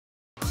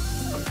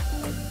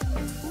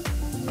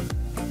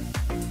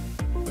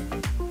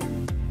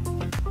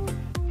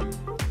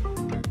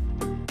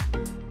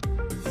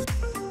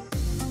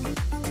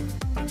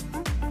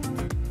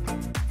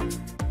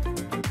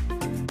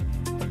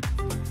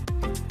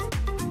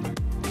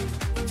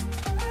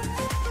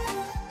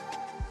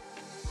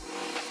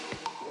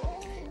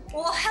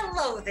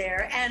Hello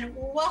there, and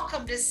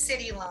welcome to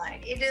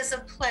Cityline. It is a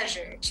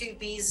pleasure to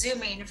be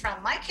zooming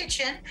from my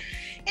kitchen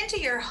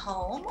into your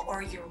home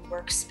or your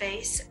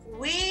workspace.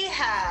 We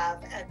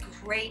have a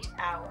great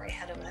hour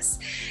ahead of us.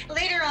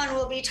 Later on,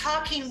 we'll be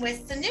talking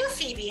with the new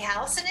Phoebe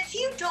House, and if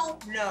you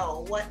don't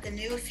know what the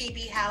new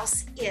Phoebe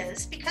House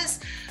is, because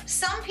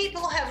some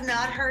people have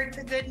not heard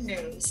the good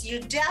news,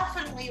 you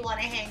definitely want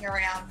to hang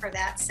around for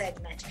that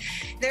segment.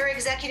 Their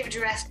executive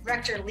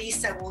director,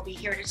 Lisa, will be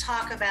here to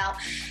talk about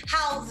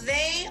how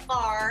they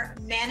are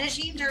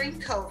managing during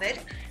COVID,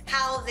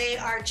 how they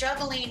are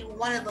juggling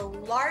one of the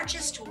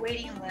largest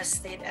waiting lists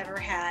they've ever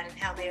had, and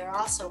how they are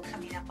also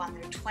coming up on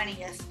their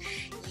 20th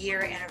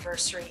year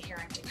anniversary here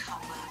in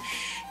Tacoma.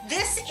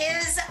 This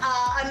is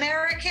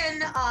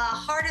American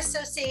Heart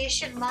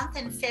Association month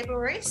in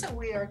February, so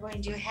we are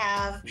going to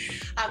have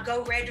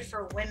Go Red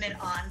for Women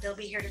on. They'll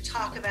be here to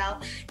talk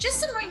about just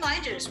some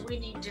reminders we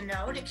need to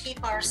know to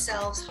keep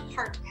ourselves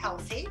heart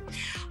healthy.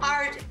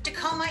 Our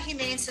Tacoma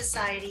Humane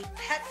Society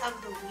Pet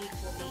of the Week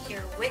will be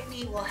here.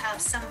 Whitney will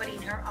have somebody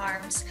in her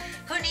arms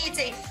who needs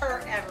a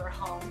forever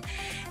home.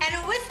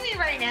 And with me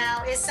right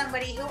now is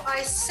somebody who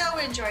I so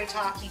enjoy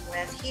talking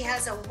with. He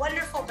has a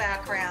wonderful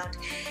background,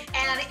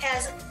 and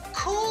as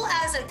cool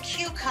as a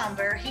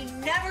cucumber, he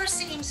never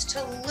seems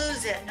to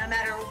lose it no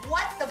matter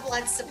what the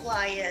blood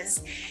supply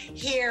is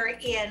here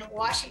in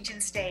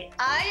Washington State.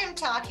 I am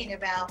talking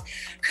about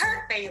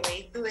Kurt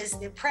Bailey, who is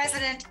the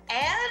president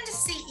and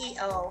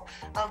CEO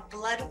of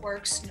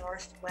Bloodworks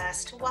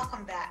Northwest.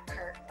 Welcome back,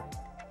 Kurt.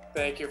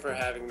 Thank you for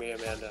having me,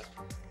 Amanda.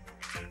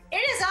 It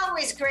is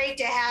always great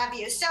to have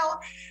you. So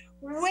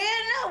when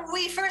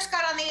we first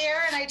got on the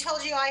air and I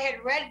told you I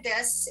had read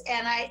this,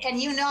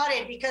 and you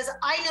nodded because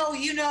I know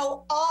you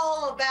know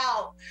all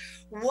about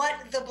what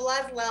the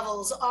blood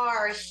levels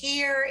are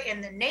here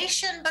in the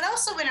nation, but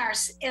also in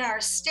our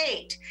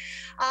state.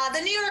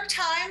 The New York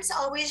Times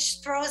always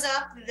throws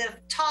up the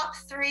top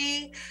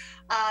three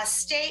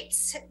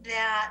states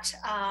that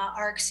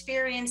are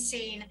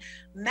experiencing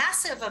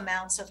massive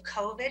amounts of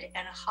COVID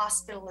and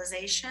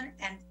hospitalization.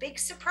 And big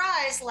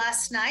surprise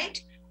last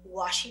night,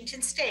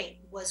 Washington State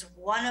was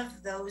one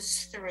of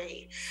those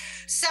three.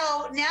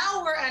 So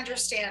now we're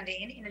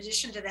understanding, in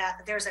addition to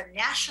that there's a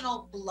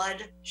national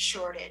blood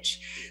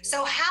shortage.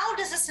 So how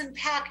does this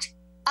impact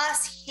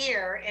us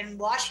here in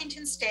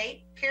Washington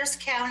State, Pierce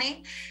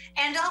County,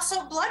 and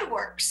also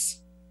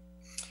Bloodworks?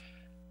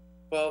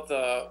 Well,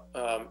 the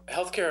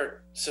healthcare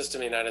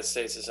system in the United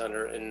States is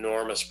under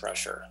enormous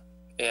pressure,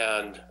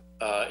 and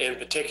in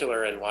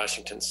particular in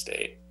Washington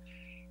State.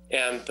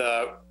 And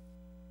the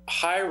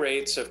high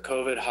rates of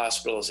COVID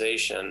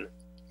hospitalization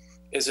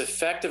is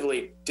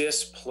effectively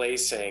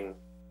displacing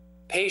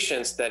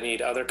patients that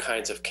need other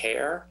kinds of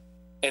care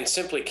and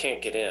simply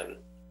can't get in.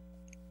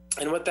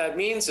 And what that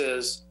means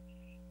is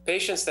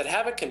patients that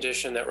have a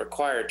condition that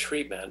require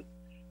treatment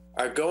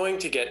are going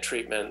to get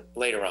treatment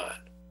later on.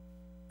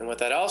 And what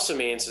that also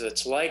means is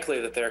it's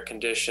likely that their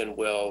condition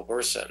will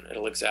worsen,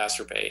 it'll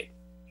exacerbate.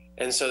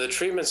 And so the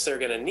treatments they're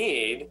going to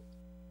need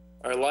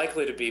are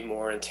likely to be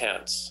more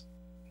intense.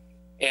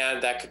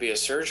 And that could be a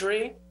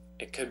surgery,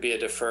 it could be a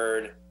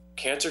deferred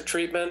cancer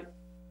treatment,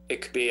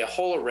 it could be a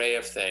whole array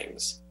of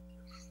things.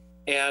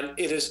 And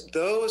it is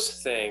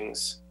those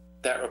things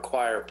that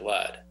require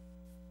blood.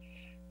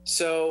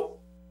 So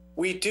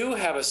we do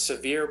have a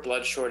severe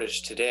blood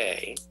shortage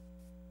today,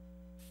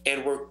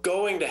 and we're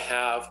going to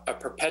have a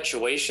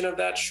perpetuation of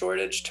that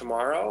shortage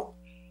tomorrow,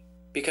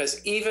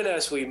 because even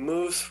as we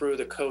move through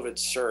the COVID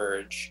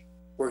surge,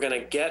 we're going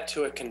to get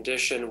to a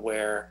condition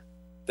where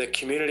the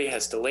community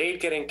has delayed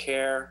getting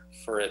care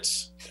for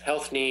its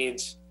health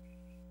needs,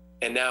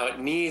 and now it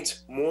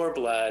needs more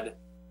blood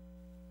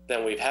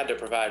than we've had to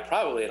provide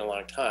probably in a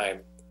long time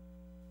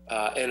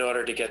in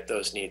order to get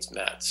those needs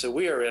met. So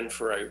we are in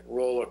for a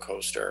roller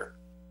coaster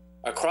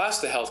across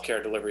the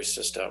healthcare delivery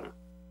system,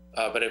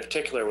 but in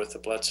particular with the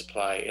blood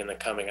supply in the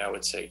coming, I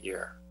would say,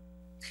 year.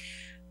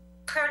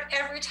 Kurt,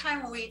 every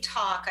time we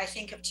talk, I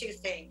think of two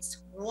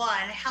things.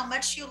 One, how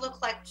much you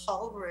look like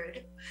Paul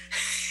Rudd.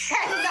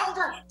 And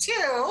number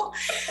two,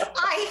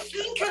 I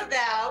think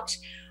about,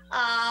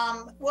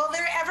 will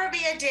there ever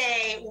be a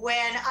day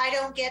when I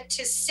don't get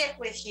to sit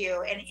with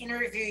you and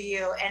interview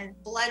you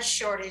and blood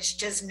shortage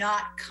does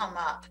not come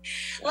up?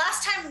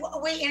 Last time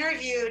we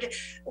interviewed,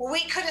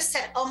 we could have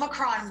said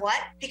Omicron what?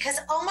 Because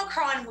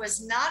Omicron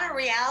was not a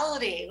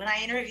reality when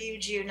I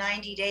interviewed you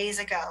 90 days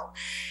ago.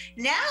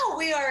 Now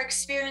we are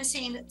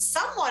experiencing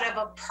somewhat of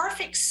a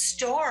perfect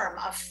storm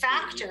of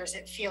factors,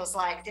 it feels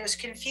like. There's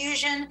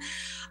confusion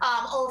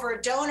over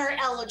donor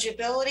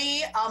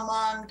eligibility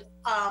among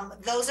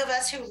those of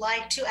us who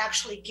like to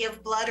actually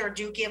give blood or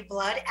do give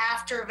blood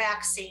after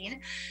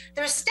vaccine.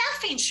 There's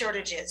staffing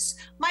shortages.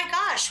 My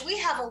gosh, we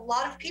have a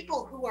lot of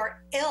people who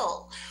are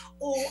ill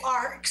who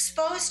are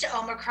exposed to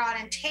Omicron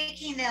and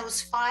taking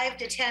those 5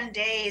 to 10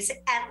 days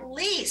at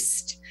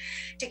least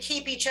to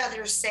keep each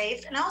other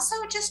safe. And also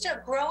just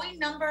a growing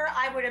number,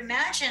 I would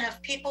imagine,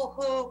 of people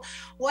who,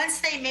 once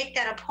they make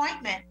that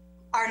appointment,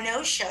 are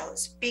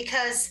no-shows,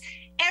 because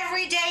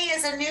every day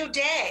is a new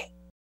day.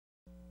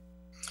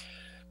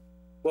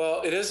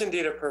 Well, it is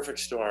indeed a perfect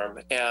storm,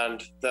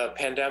 and the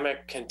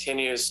pandemic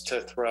continues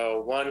to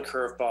throw one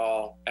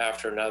curveball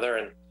after another.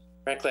 And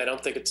frankly, I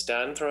don't think it's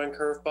done throwing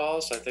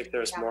curveballs. I think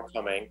there's more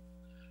coming.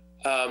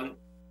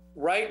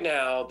 Right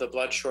now, the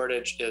blood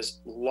shortage is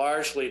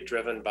largely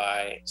driven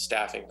by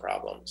staffing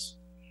problems.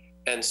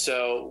 And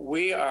so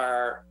we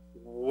are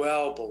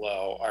well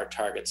below our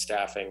target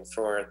staffing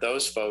for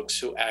those folks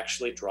who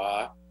actually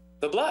draw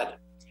the blood.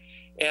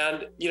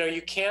 And,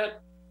 you can't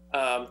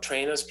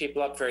train those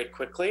people up very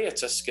quickly.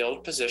 It's a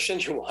skilled position.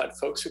 You want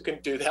folks who can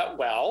do that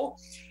well.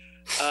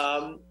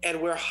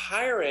 And we're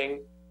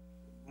hiring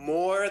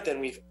more than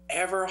we've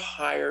ever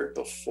hired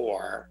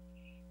before,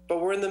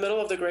 but we're in the middle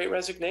of the Great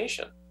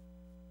Resignation.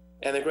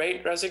 And the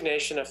Great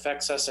Resignation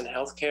affects us in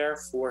healthcare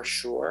for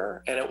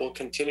sure, and it will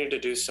continue to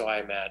do so, I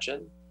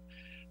imagine.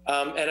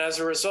 And as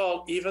a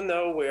result, even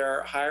though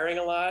we're hiring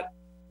a lot,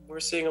 we're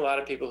seeing a lot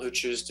of people who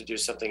choose to do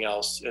something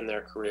else in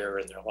their career or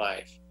in their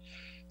life.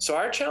 So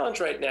our challenge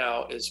right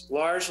now is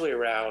largely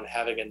around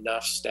having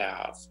enough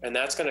staff, and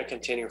that's going to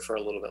continue for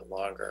a little bit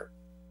longer.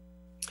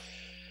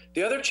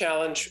 The other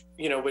challenge,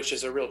 which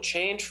is a real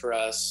change for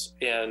us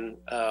in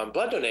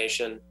blood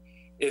donation,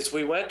 is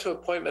we went to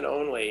appointment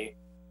only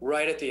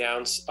right at the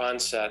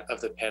onset of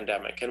the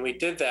pandemic. And we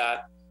did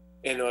that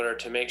in order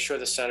to make sure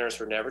the centers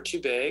were never too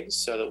big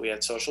so that we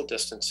had social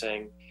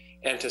distancing,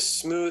 and to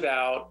smooth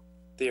out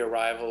the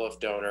arrival of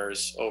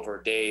donors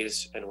over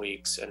days and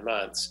weeks and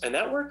months. And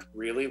that worked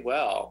really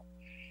well.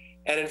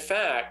 And in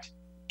fact,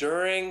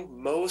 during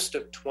most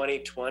of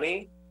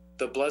 2020,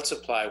 the blood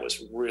supply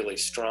was really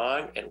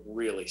strong and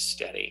really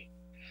steady.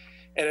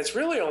 And it's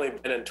really only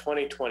been in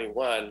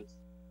 2021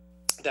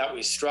 that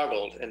we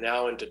struggled, and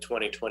now into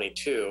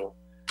 2022,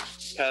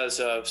 because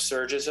of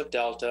surges of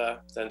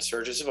Delta, then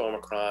surges of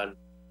Omicron,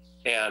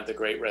 and the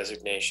Great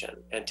Resignation.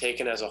 And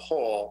taken as a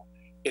whole,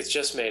 it's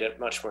just made it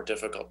much more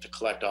difficult to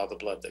collect all the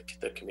blood that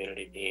the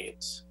community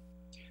needs.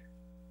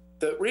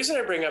 The reason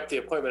I bring up the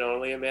appointment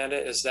only, Amanda,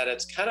 is that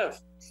it's kind of,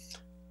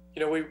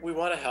 we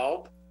want to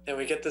help, and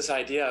we get this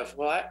idea of,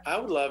 well, I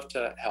would love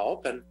to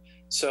help, and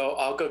so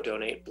I'll go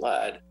donate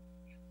blood.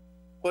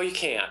 Well, you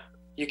can't.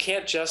 You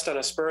can't just on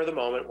a spur of the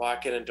moment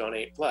walk in and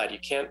donate blood. You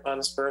can't on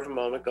the spur of a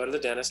moment go to the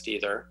dentist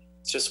either.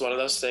 It's just one of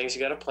those things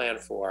you got to plan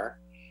for.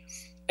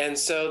 And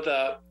so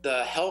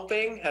the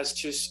helping has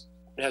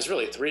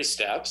really 3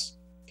 steps.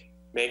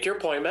 Make your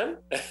appointment,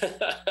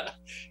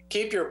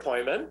 keep your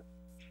appointment,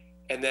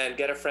 and then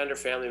get a friend or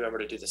family member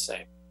to do the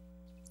same.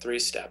 3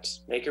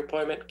 steps. Make your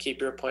appointment,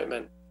 keep your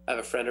appointment, have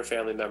a friend or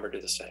family member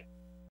do the same.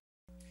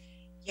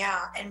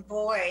 Yeah, and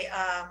boy,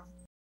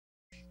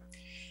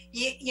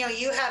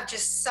 you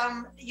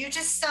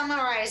just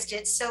summarized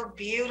it so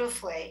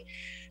beautifully.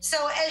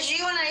 So as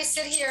you and I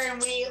sit here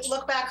and we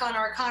look back on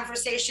our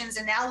conversations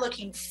and now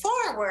looking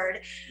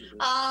forward,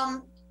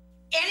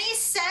 any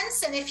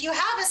sense, and if you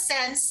have a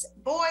sense,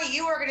 boy,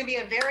 you are going to be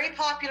a very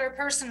popular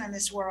person in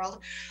this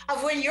world,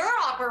 of when your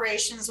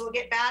operations will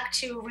get back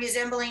to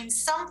resembling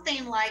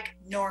something like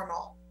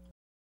normal?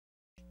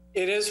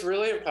 It is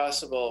really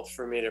impossible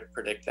for me to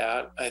predict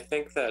that. I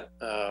think that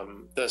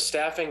the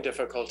staffing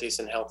difficulties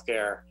in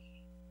healthcare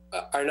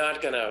are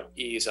not going to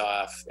ease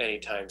off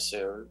anytime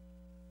soon.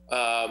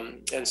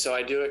 And so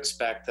I do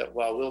expect that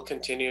while we'll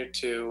continue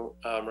to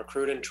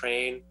recruit and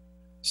train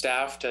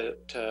staff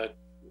to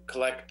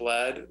collect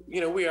blood,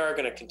 we are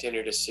going to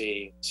continue to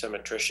see some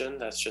attrition.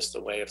 That's just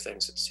the way of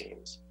things, it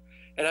seems.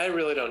 And I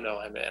really don't know,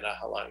 Amanda,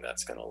 how long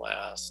that's going to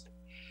last.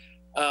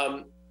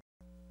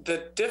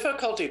 The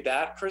difficulty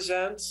that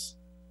presents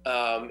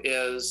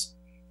is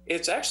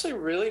it's actually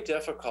really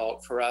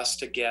difficult for us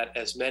to get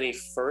as many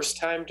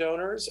first-time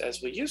donors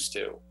as we used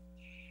to.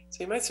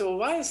 So you might say, well,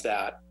 why is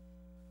that?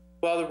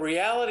 Well, the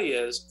reality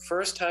is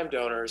first-time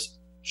donors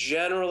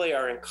generally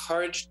are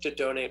encouraged to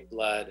donate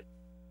blood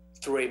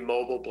through a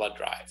mobile blood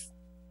drive.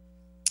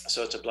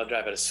 So it's a blood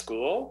drive at a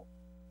school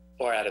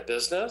or at a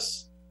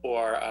business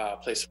or a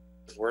place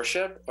of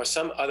worship or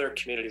some other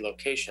community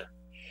location.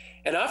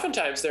 And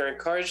oftentimes they're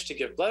encouraged to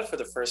give blood for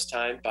the first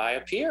time by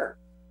a peer,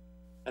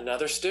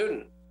 another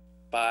student,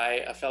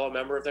 by a fellow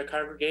member of their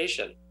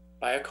congregation,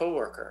 by a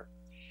coworker.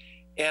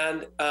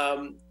 And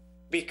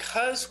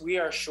because we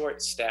are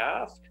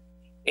short-staffed,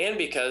 and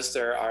because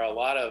there are a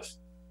lot of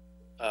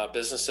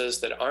businesses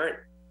that aren't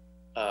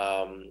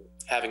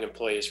having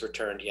employees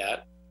returned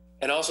yet,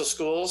 and also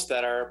schools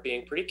that are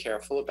being pretty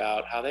careful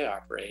about how they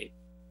operate,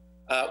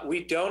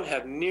 we don't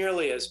have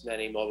nearly as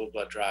many mobile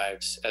blood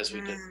drives as we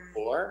did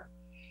before.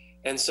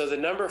 And so the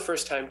number of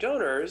first-time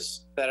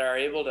donors that are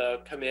able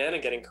to come in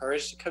and get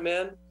encouraged to come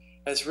in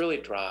has really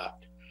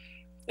dropped.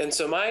 And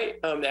so my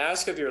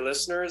ask of your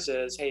listeners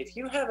is, hey, if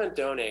you haven't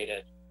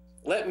donated,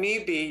 let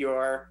me be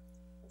your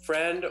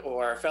friend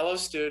or fellow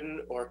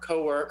student or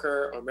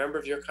coworker or member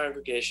of your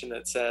congregation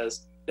that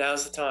says,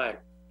 now's the time.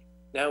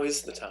 Now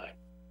is the time.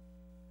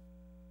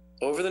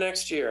 Over the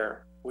next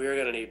year, we are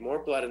going to need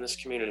more blood in this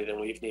community than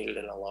we've needed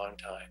in a long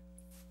time.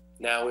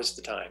 Now is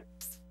the time.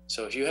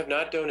 So if you have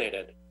not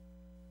donated,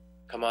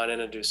 come on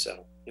in and do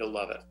so. You'll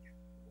love it.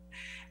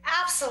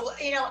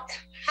 Absolutely.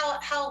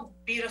 How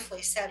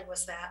beautifully said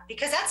was that?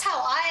 Because that's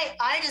how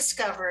I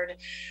discovered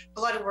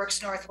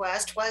Bloodworks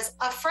Northwest. Was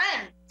a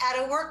friend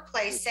at a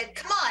workplace said,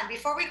 "Come on,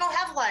 before we go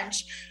have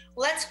lunch,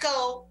 let's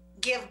go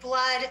give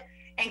blood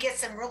and get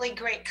some really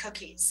great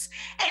cookies."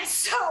 And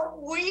so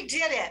we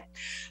did it.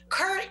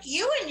 Kurt,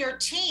 you and your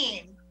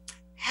team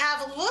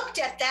have looked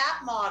at that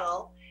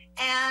model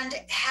and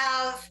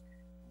have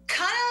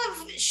kind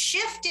of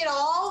shifted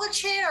all the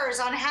chairs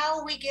on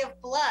how we give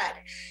blood.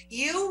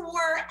 You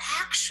were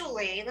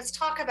actually, let's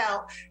talk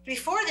about,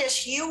 before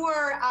this, you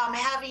were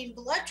having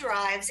blood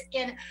drives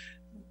in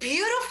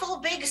beautiful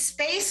big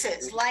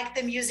spaces like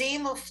the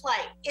Museum of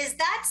Flight. Is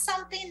that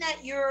something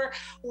that you're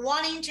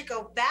wanting to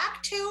go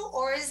back to,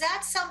 or is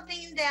that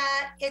something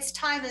that its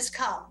time has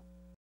come?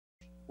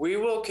 We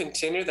will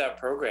continue that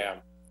program.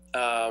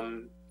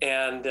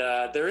 And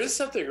there is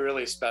something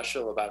really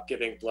special about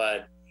giving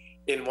blood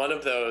in one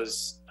of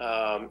those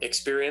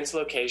experience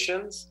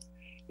locations.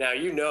 Now,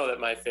 you know that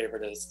my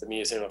favorite is the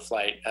Museum of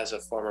Flight as a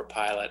former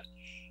pilot,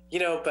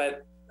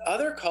 but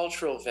other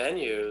cultural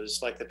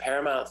venues like the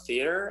Paramount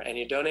Theater, and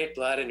you donate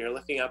blood and you're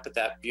looking up at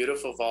that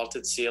beautiful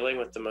vaulted ceiling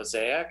with the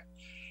mosaic,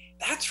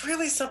 that's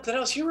really something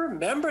else. You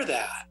remember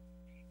that.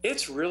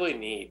 It's really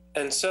neat.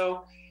 And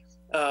so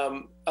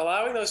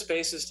allowing those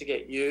spaces to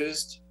get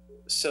used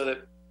so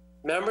that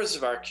members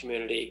of our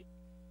community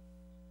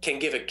can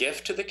give a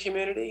gift to the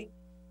community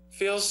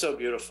feels so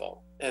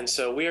beautiful. And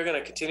so we are going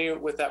to continue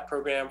with that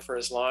program for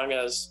as long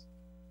as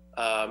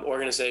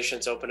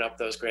organizations open up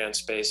those grant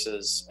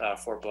spaces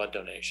for blood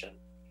donation.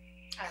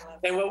 I love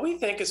that. And what we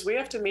think is we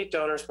have to meet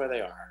donors where they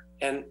are.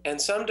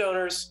 And some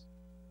donors,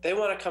 they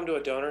want to come to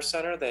a donor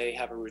center. They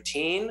have a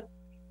routine.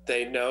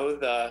 They know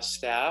the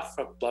staff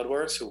from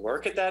Bloodworks who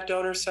work at that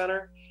donor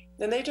center,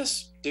 and they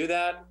just do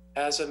that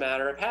as a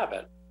matter of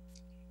habit.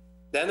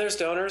 Then there's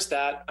donors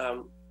that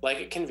like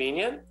it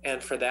convenient,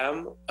 and for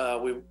them,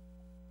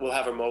 we'll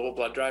have a mobile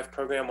blood drive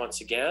program once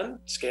again,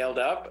 scaled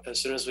up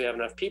as soon as we have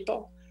enough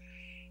people.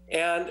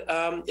 And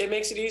it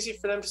makes it easy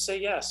for them to say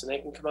yes, and they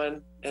can come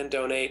on and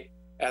donate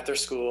at their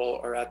school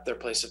or at their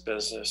place of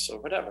business or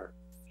whatever.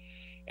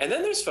 And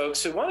then there's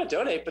folks who want to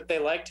donate, but they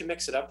like to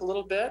mix it up a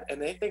little bit,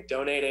 and they think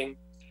donating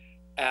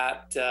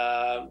at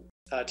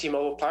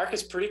T-Mobile Park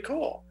is pretty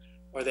cool,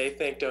 or they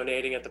think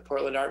donating at the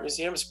Portland Art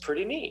Museum is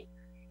pretty neat.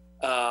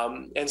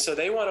 And so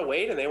they want to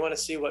wait and they want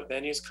to see what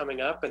venue's coming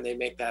up, and they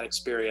make that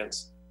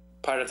experience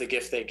part of the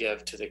gift they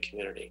give to the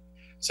community.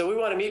 So we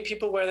want to meet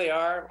people where they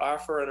are,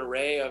 offer an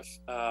array of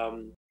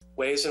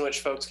ways in which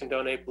folks can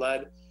donate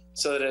blood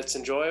so that it's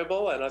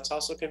enjoyable and it's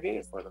also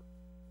convenient for them.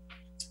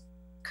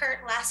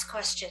 Kurt, last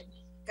question.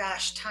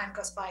 Gosh, time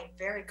goes by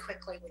very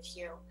quickly with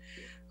you.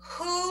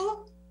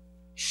 Who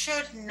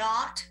should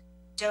not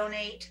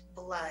donate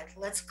blood?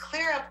 Let's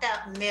clear up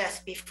that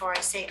myth before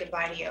I say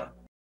goodbye to you.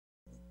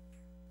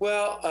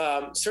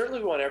 Well, certainly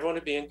we want everyone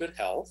to be in good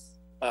health.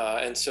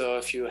 And so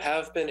if you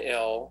have been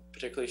ill,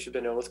 particularly if you've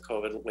been ill with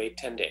COVID, wait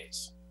 10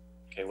 days.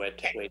 Okay, wait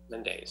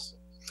 10 days.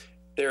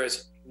 There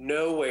is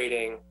no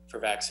waiting for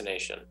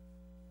vaccination.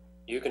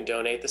 You can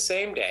donate the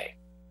same day.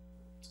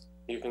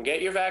 You can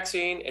get your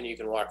vaccine and you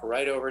can walk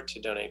right over to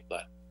donate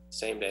blood,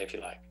 same day if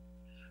you like.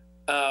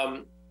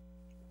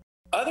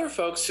 Other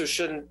folks who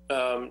shouldn't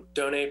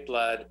donate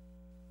blood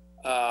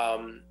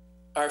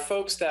are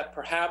folks that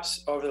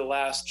perhaps over the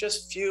last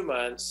just few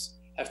months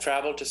have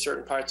traveled to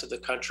certain parts of the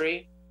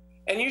country.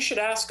 And you should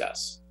ask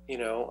us,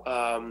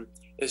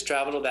 is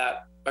travel to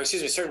that, or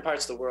excuse me, certain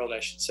parts of the world, I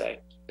should say,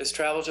 is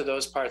travel to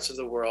those parts of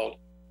the world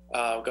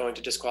going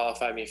to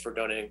disqualify me for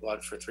donating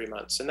blood for 3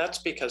 months? And that's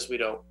because we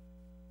don't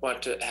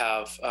want to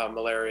have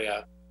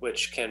malaria,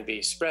 which can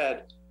be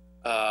spread.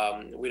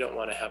 We don't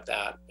want to have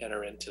that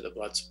enter into the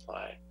blood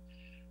supply.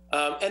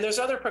 And there's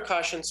other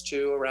precautions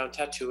too around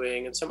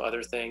tattooing and some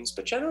other things,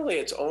 but generally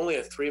it's only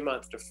a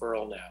 3-month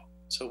deferral now.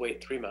 So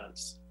wait 3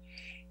 months.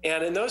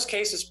 And in those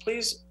cases,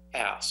 please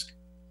ask.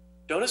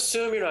 Don't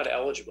assume you're not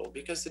eligible,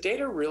 because the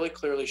data really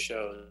clearly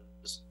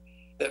shows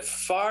that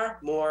far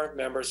more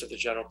members of the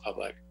general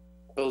public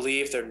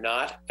believe they're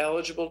not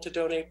eligible to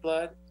donate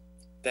blood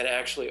than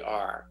actually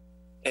are.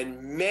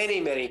 And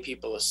many, many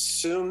people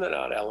assume they're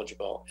not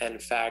eligible, and in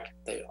fact,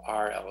 they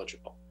are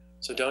eligible.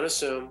 So don't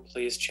assume,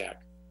 please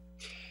check.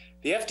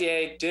 The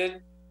FDA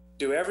did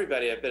do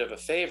everybody a bit of a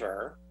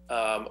favor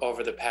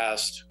over the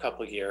past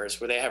couple of years,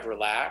 where they have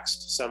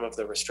relaxed some of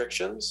the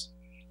restrictions.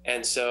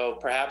 And so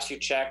perhaps you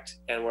checked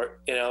and were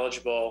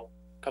ineligible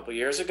a couple of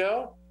years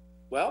ago.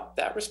 Well,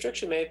 that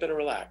restriction may have been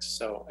relaxed.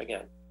 So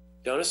again,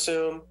 don't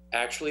assume,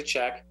 actually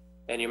check,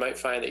 and you might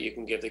find that you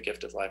can give the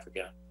gift of life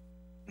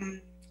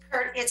again.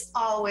 Kurt, it's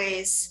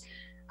always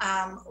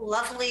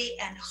lovely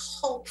and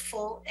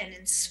hopeful and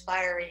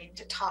inspiring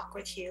to talk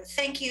with you.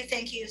 Thank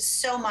you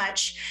so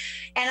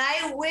much. And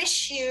I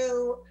wish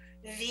you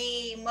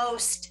the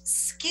most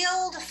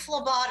skilled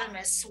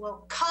phlebotomists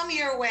will come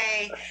your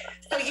way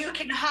so you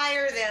can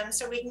hire them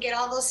so we can get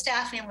all those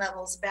staffing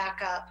levels back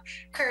up.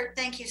 Kurt,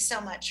 thank you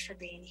so much for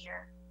being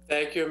here.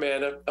 Thank you,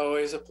 Amanda.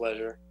 Always a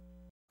pleasure.